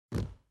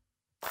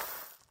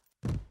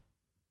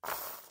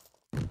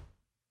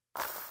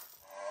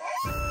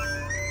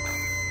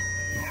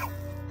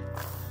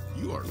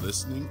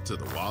listening to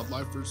the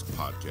Wildlifers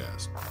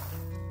Podcast.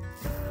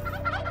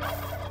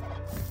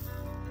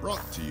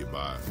 Brought to you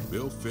by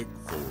Bill Fick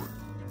Ford.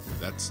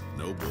 That's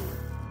no bull.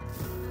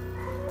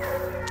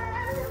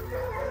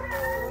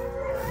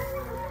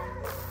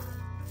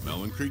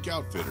 Melon Creek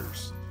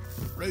Outfitters.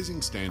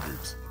 Raising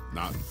standards,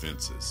 not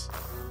fences.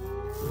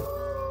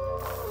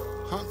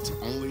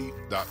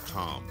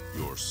 HuntOnly.com,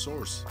 your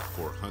source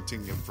for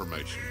hunting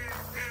information.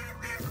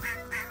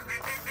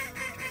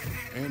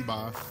 And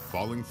by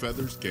Falling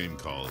Feathers Game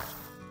Calls,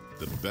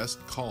 the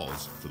best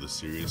calls for the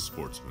serious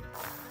sportsman.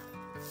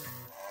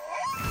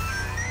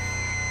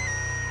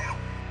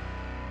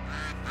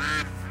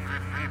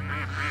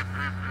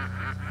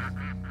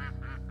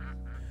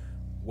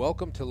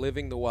 Welcome to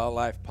Living the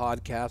Wildlife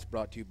Podcast,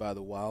 brought to you by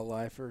the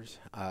Wildlifers.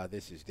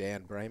 This is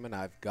Dan Brayman.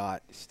 I've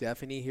got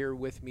Stephanie here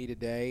with me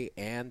today,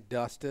 and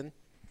Dustin,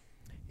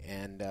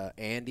 and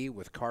Andy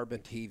with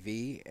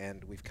CarbonTV,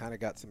 and we've kind of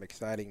got some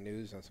exciting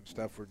news on some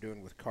stuff we're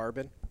doing with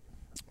Carbon.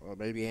 Well,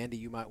 maybe, Andy,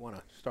 you might want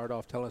to start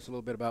off, tell us a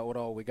little bit about what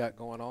all we got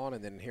going on,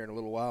 and then here in a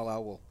little while I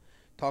will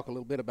talk a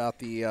little bit about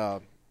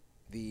the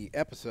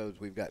episodes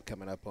we've got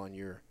coming up on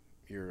your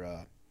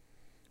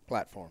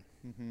platform.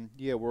 Mm-hmm.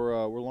 Yeah,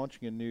 we're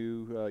launching a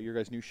new your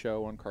guys' new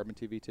show on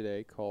CarbonTV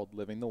today called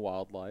Living the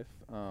Wildlife.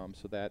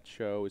 So that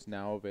show is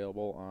now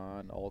available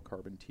on all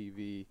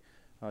CarbonTV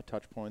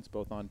touch points,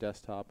 both on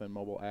desktop and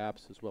mobile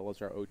apps, as well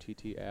as our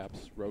OTT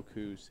apps: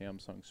 Roku,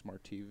 Samsung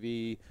Smart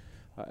TV,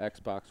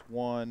 Xbox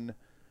One,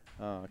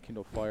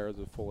 Kindle Fire.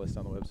 There's a full list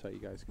on the website. You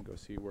guys can go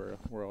see where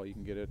all you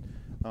can get it.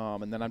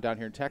 And then I'm down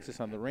here in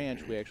Texas on the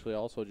ranch. We actually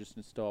also just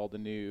installed a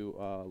new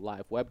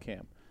live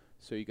webcam.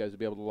 So you guys will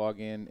be able to log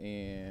in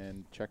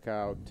and check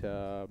out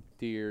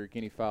deer,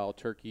 guinea fowl,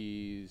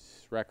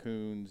 turkeys,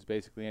 raccoons,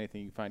 basically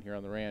anything you can find here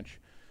on the ranch,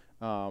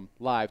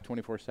 live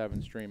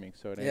 24/7 streaming.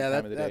 So at any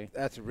time of the day.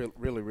 That's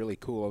really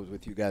cool. I was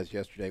with you guys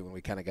yesterday when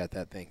we kind of got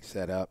that thing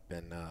set up,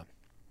 and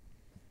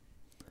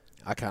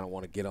I kind of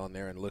want to get on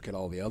there and look at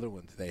all the other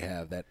ones they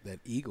have. That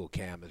Eagle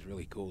Cam is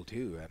really cool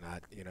too, and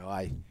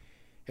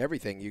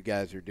everything you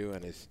guys are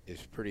doing is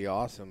pretty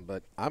awesome.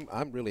 But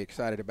I'm really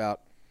excited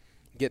about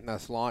getting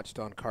us launched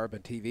on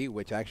CarbonTV,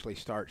 which actually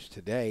starts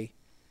today.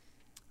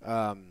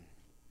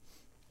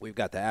 We've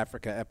got the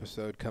Africa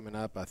episode coming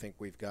up. I think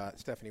we've got,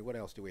 Stephanie, what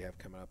else do we have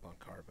coming up on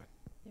Carbon?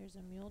 There's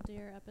a mule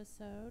deer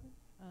episode.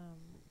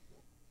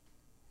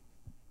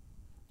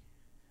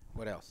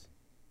 What else?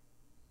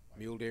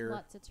 Mule deer?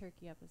 Lots of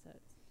turkey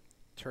episodes.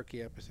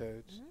 Turkey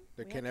episodes? Mm-hmm.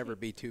 There can never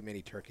be too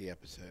many turkey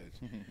episodes.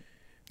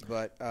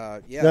 But,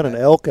 yeah. Got an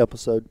elk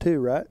episode too,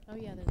 right? Oh,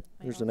 yeah.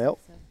 There's an elk.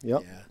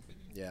 Yep.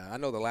 Yeah, I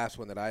know the last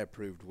one that I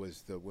approved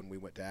was the when we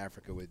went to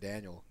Africa with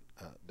Daniel,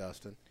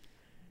 Dustin,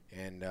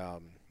 and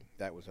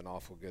that was an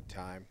awful good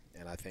time,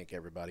 and I think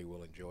everybody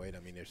will enjoy it. I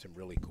mean, there's some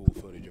really cool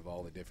footage of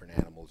all the different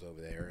animals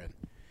over there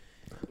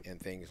and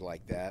things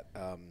like that.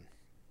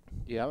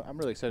 Yeah, I'm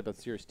really excited about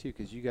the series, too,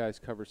 because you guys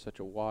cover such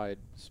a wide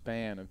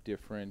span of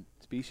different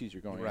species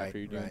you're going after.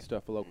 You're doing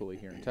stuff locally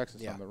here in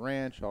Texas on the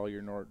ranch, all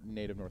your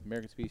native North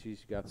American species.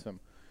 You got some,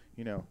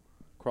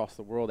 across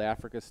the world,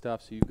 Africa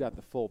stuff. So you've got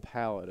the full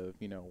palette of,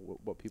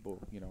 what people,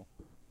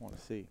 want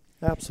to see.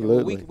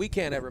 Absolutely. Well, we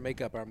can't ever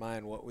make up our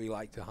mind what we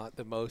like to hunt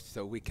the most,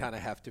 so we kind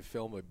of have to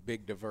film a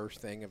big, diverse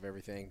thing of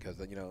everything because,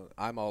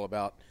 I'm all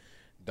about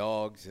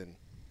dogs and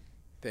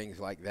things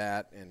like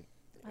that. And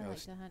I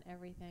like to hunt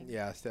everything.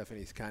 Yeah,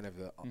 Stephanie's kind of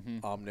the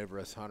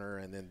omnivorous hunter,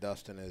 and then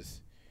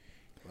Dustin's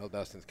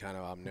kind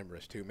of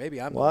omnivorous too. Maybe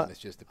I'm the one that's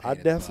just a pain I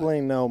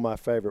definitely know my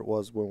favorite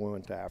was when we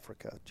went to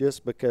Africa,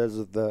 just because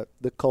of the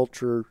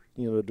culture,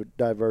 the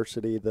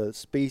diversity, the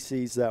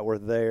species that were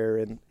there,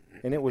 and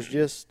it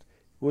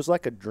was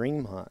like a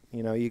dream hunt.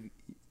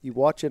 You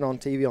watch it on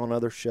TV on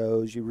other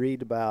shows, you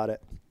read about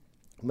it,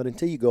 but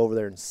until you go over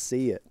there and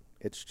see it,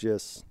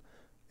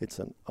 it's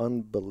an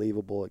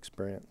unbelievable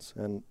experience,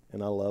 and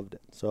I loved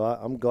it. So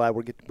I'm glad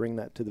we get to bring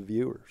that to the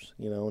viewers,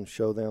 and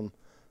show them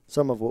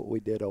some of what we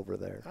did over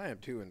there. I am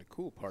too, and the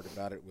cool part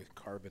about it with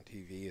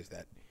CarbonTV is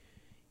that,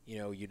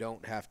 you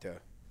don't have to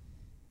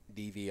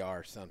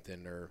DVR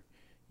something or,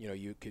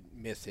 you could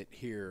miss it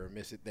here or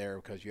miss it there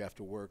because you have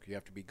to work, you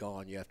have to be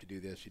gone, you have to do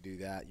this, you do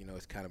that.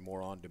 It's kind of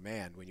more on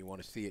demand. When you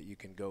want to see it, you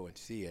can go and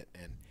see it.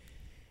 And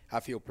I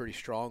feel pretty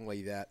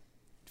strongly that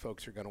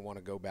folks are going to want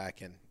to go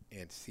back and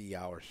see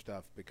our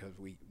stuff because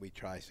we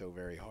try so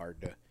very hard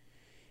to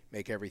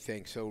make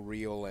everything so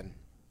real and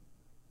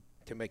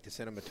to make the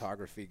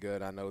cinematography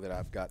good. I know that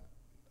I've got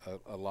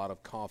a lot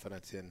of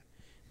confidence in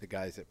the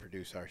guys that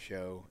produce our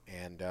show,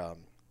 and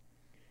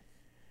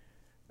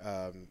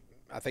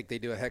I think they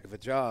do a heck of a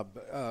job.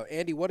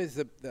 Andy, what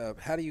is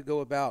how do you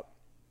go about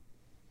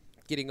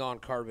getting on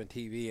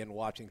CarbonTV and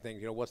watching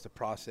things? What's the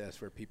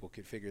process where people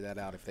could figure that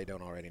out if they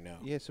don't already know?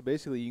 Yeah, so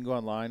basically you can go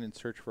online and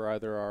search for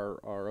either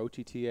our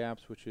OTT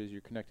apps, which is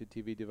your connected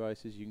TV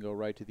devices. You can go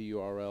right to the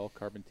URL,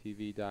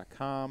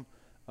 carbontv.com.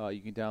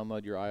 You can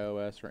download your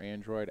iOS or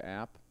Android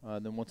app.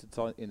 Then once it's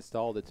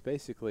installed, it's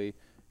basically,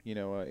 an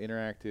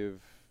interactive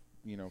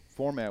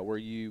format where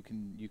you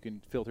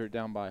can filter it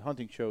down by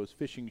hunting shows,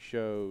 fishing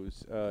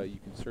shows. You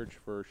can search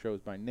for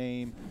shows by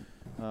name.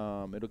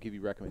 It'll give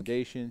you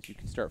recommendations. You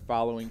can start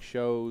following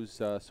shows,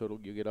 so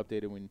you'll get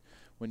updated when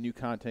new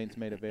content's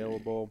made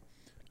available.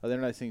 The other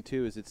nice thing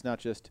too is it's not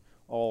just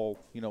all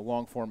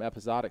long form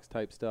episodics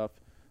type stuff.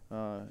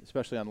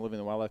 Especially on the Living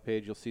the Wildlife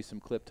page, you'll see some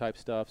clip type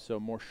stuff. So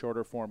more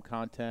shorter form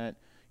content.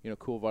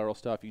 Cool viral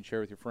stuff you can share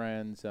with your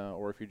friends,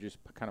 or if you're just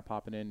kind of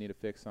popping in, need a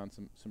fix on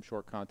some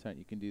short content,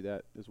 you can do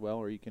that as well.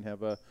 Or you can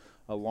have a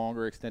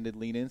longer extended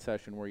lean-in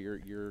session where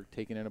you're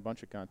taking in a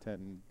bunch of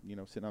content and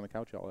sitting on the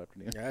couch all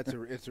afternoon. Yeah,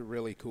 it's a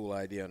really cool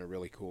idea and a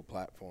really cool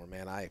platform,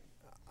 man. I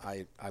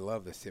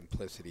love the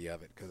simplicity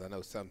of it because I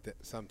know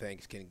some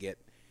things can get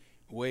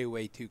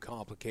way too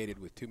complicated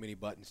with too many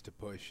buttons to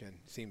push, and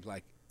it seems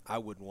like I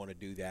wouldn't want to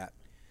do that,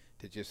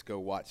 to just go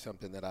watch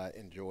something that I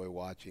enjoy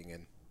watching,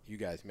 and you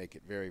guys make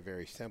it very,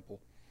 very simple.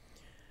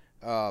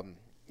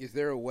 Is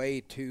there a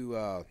way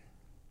to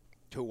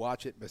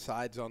watch it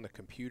besides on the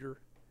computer?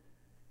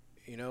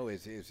 Or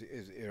is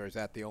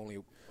that the only?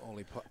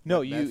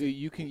 No,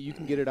 you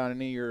can get it on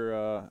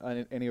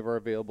any of our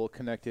available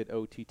connected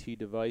OTT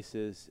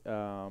devices.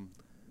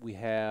 We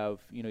have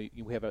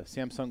we have a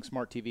Samsung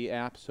Smart TV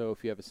app. So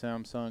if you have a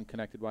Samsung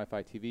connected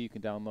Wi-Fi TV, you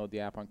can download the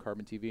app on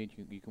Carbon TV,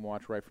 and you can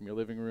watch right from your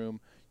living room.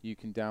 You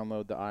can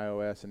download the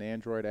iOS and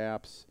Android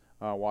apps.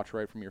 Watch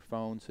right from your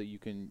phone, so you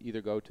can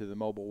either go to the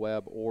mobile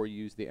web or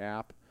use the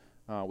app,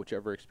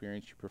 whichever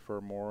experience you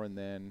prefer more. And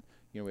then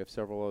we have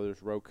several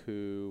others: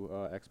 Roku,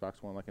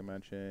 Xbox One, like I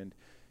mentioned.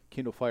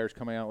 Kindle Fire's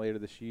coming out later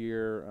this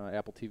year.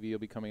 Apple TV will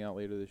be coming out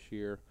later this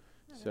year.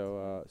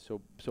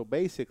 So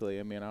basically,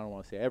 I don't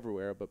want to say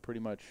everywhere, but pretty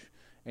much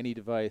any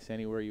device,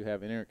 anywhere you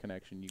have internet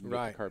connection, you can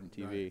get the Carbon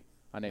TV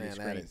on any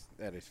screen.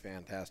 That is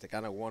fantastic. I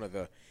know one of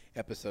the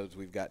episodes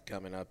we've got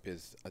coming up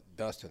is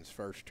Dustin's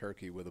first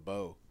turkey with a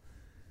bow.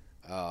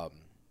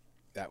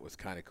 That was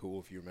kind of cool,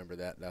 if you remember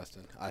that,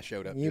 Dustin. I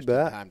showed up in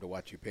time to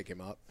watch you pick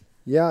him up.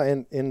 Yeah,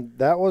 and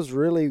that was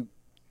really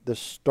the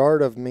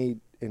start of me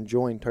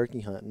enjoying turkey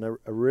hunting.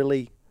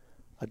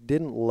 I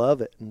didn't love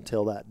it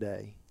until that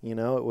day. It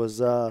was,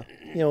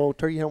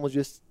 turkey hunting was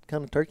just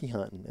kind of turkey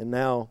hunting, and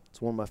now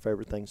it's one of my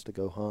favorite things to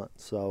go hunt.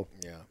 So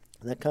yeah,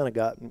 that kind of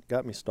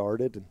got me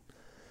started, and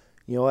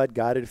I'd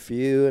guided a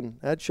few and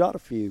I'd shot a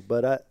few,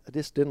 but I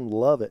just didn't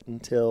love it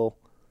until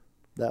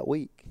that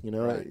week.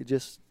 Right. It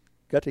just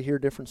got to hear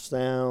different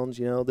sounds,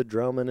 the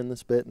drumming and the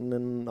spitting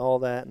and all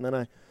that. And then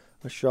I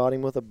shot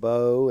him with a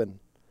bow, and,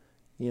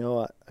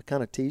 I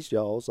kind of teased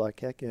y'all. I was like,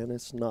 heck, man,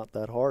 it's not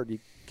that hard. You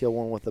kill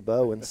one with a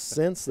bow. And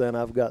since then,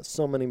 I've got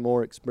so many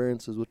more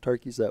experiences with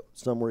turkeys that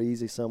some were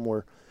easy, some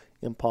were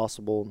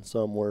impossible, and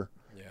some were,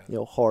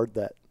 hard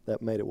that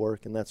made it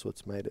work. And that's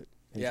what's made it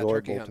enjoyable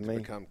turkey to hunting's me.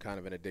 become kind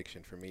of an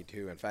addiction for me,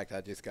 too. In fact,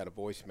 I just got a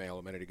voicemail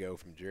a minute ago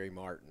from Jerry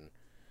Martin,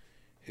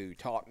 who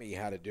taught me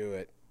how to do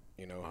it,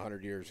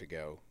 100 years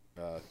ago.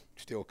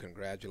 Still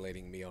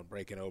congratulating me on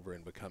breaking over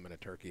and becoming a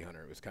turkey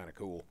hunter. It was kind of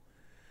cool.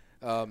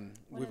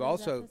 We've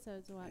also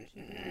episodes will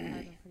actually be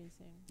recording pretty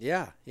soon.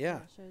 Yeah.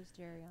 It shows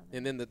Jerry on there.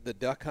 And then the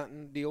duck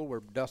hunting deal where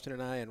Dustin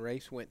and I and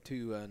Race went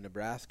to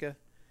Nebraska,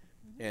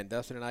 and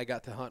Dustin and I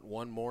got to hunt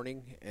one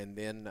morning, and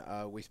then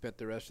we spent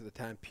the rest of the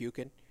time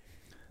puking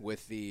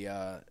with the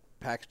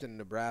Paxton,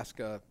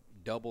 Nebraska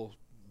double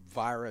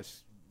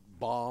virus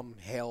bomb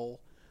hell,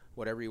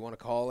 whatever you want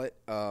to call it.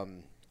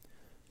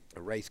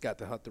 Race got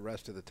to hunt the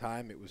rest of the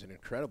time. It was an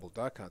incredible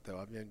duck hunt,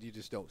 though. You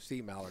just don't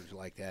see mallards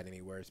like that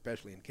anywhere,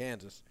 especially in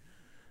Kansas.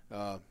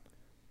 Well,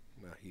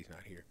 he's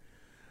not here.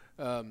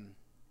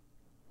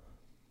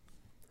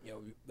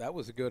 That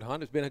was a good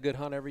hunt. It's been a good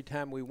hunt every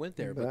time we went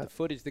there. But the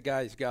footage the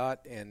guys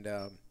got, and,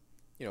 of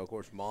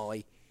course,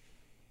 Molly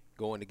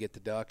going to get the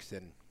ducks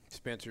and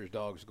Spencer's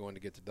dogs going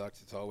to get the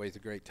ducks, it's always a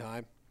great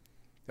time.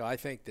 So I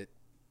think that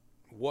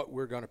what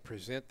we're going to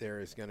present there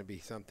is going to be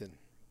something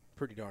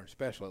pretty darn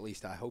special. At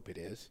least I hope it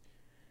is.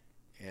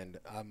 And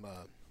I'm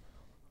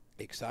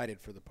excited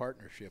for the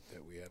partnership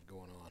that we have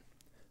going on.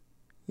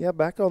 Yeah,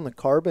 back on the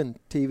Carbon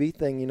TV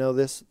thing,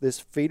 this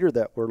feeder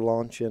that we're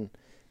launching,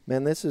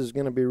 man, this is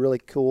going to be really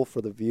cool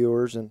for the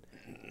viewers, and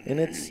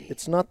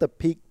it's not the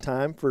peak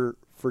time for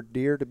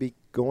deer to be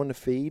going to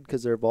feed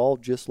because they've all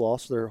just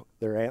lost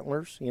their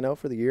antlers,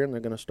 for the year, and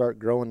they're going to start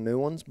growing new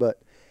ones.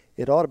 But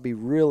it ought to be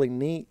really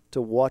neat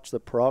to watch the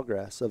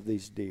progress of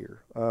these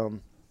deer.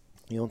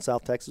 In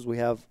South Texas we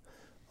have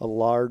a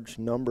large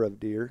number of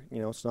deer.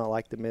 It's not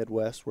like the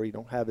Midwest where you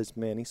don't have as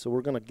many. So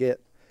we're going to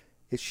get.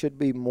 It should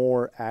be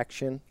more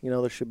action.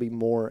 There should be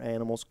more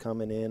animals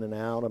coming in and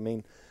out. I've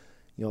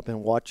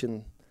been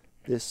watching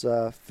this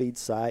feed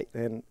site,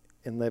 and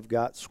they've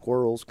got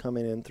squirrels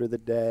coming in through the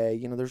day.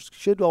 There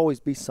should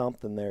always be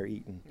something there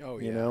eating. Oh,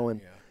 yeah.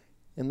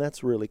 And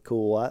that's really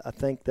cool. I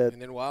think that.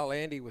 And then while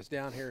Andy was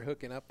down here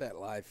hooking up that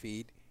live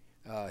feed,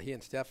 he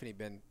and Stephanie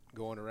been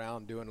going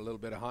around doing a little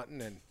bit of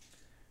hunting, and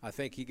I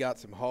think he got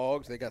some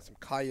hogs. They got some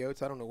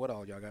coyotes. I don't know what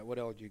all y'all got. What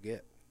all did you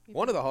get?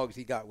 One of the hogs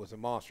he got was a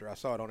monster. I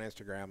saw it on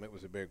Instagram. It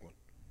was a big one.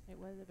 It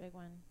was a big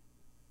one.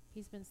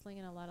 He's been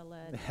slinging a lot of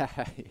lead.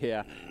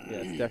 Yeah.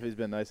 Stephanie's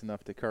been nice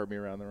enough to cart me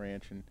around the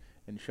ranch and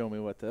show me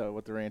what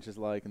the ranch is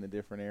like in the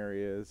different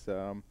aries.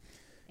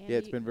 Yeah,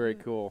 it's been very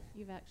cool.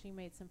 You've actually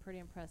made some pretty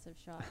impressive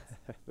shots.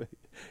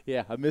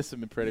 Yeah, I missed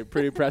some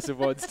pretty impressive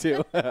ones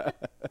too. Yeah,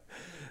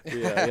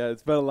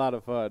 it's been a lot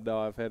of fun.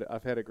 No,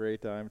 I've had a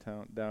great time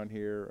down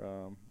here.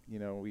 You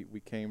know,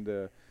 we came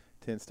to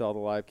install the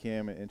live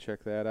cam and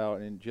check that out,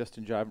 and just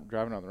in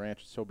driving on the ranch,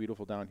 it's so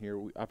beautiful down here.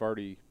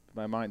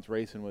 My mind's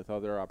racing with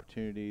other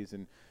opportunities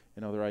and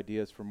other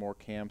ideas for more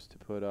cams to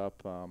put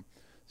up.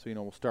 So, you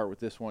know, we'll start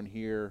with this one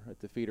here at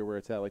the feeder where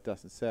it's at, like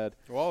Dustin said.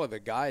 Well, all of the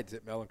guides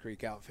at Melon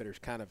Creek Outfitters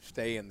kind of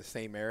stay in the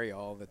same area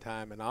all the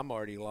time, and I'm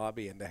already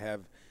lobbying to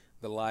have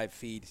the live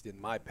feeds in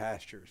my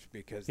pastures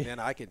because then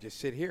I can just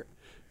sit here.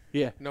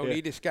 Yeah. No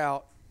need to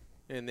scout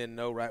and then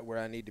know right where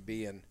I need to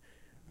be and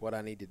what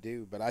I need to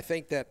do. But I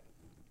think that,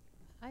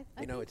 I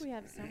think we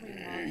have so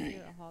many hogs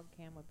here. A hog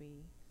cam would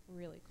be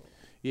really cool.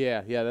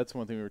 Yeah, that's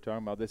one thing we were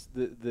talking about.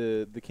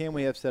 The cam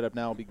we have set up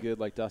now will be good,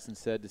 like Dustin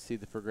said, to see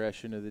the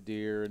progression of the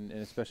deer, and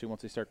especially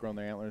once they start growing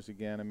their antlers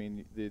again. I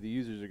mean, the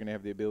users are going to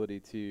have the ability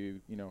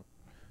to, you know,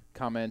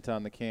 comment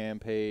on the cam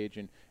page,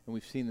 and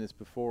we've seen this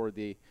before.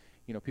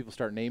 You know, people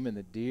start naming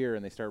the deer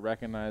and they start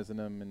recognizing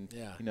them, and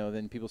you know,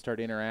 then people start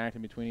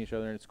interacting between each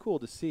other, and it's cool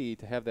to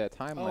have that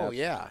time lapse.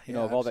 You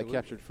know, of all that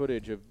captured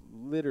footage of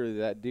literally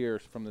that deer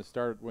from the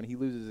start when he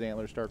loses his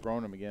antlers, start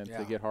growing them again,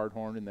 to get hard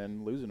horned and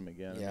then losing them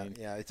again. Yeah, I mean,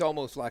 it's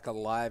almost like a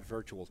live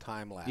virtual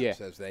time lapse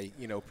as they,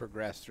 you know,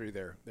 progress through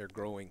their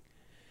growing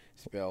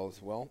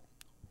spells. Well,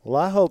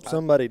 I hope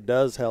somebody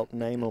does help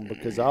name them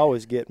because I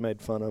always get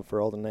made fun of for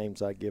all the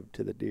names I give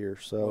to the deer.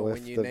 So if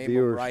when you the name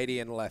viewers, them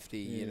righty and lefty,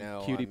 you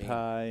know, Cutie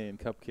Pie and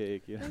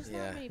Cupcake. Yeah. There's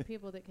not many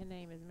people that can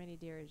name as many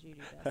deer as you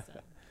do, Dustin.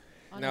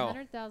 On a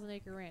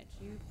 100,000-acre ranch,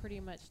 you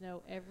pretty much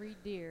know every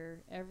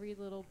deer, every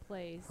little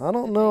place. I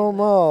don't know them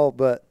all,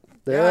 but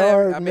there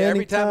are many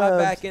every time times. I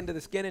back into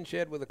the skinning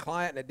shed with a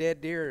client and a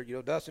dead deer, you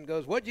know, Dustin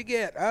goes, "What'd you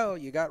get?" "Oh,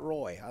 you got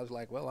Roy." I was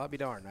like, "Well, I'll be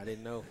darned. I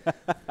didn't know."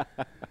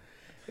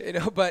 You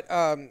know, but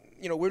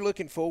you know, we're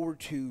looking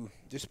forward to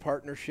this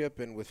partnership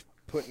and with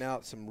putting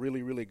out some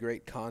really, really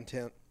great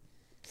content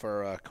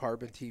for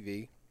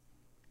CarbonTV,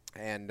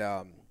 and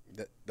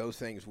those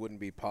things wouldn't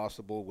be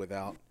possible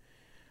without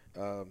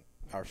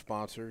our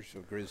sponsors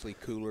of Grizzly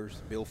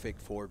Coolers. Bill Fick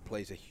Ford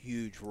plays a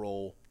huge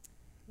role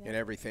in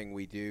everything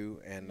we do,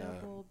 and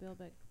Bill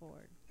Fick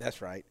Ford.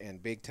 That's right,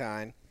 and Big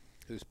Time,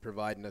 who's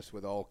providing us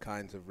with all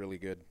kinds of really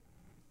good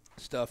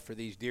stuff for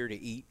these deer to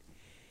eat.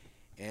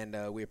 And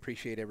we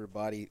appreciate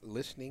everybody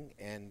listening,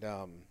 and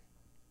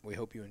we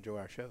hope you enjoy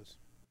our shows.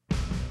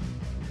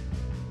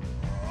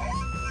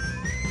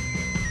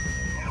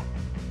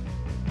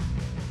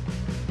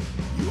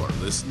 You are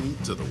listening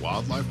to the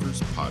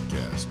Wildlifers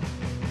Podcast.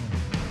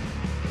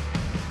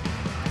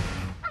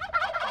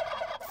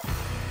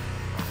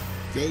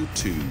 Go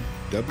to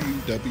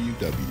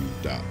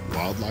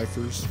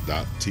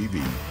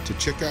www.wildlifers.tv to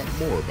check out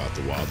more about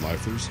the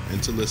Wildlifers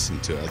and to listen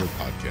to other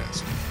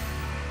podcasts.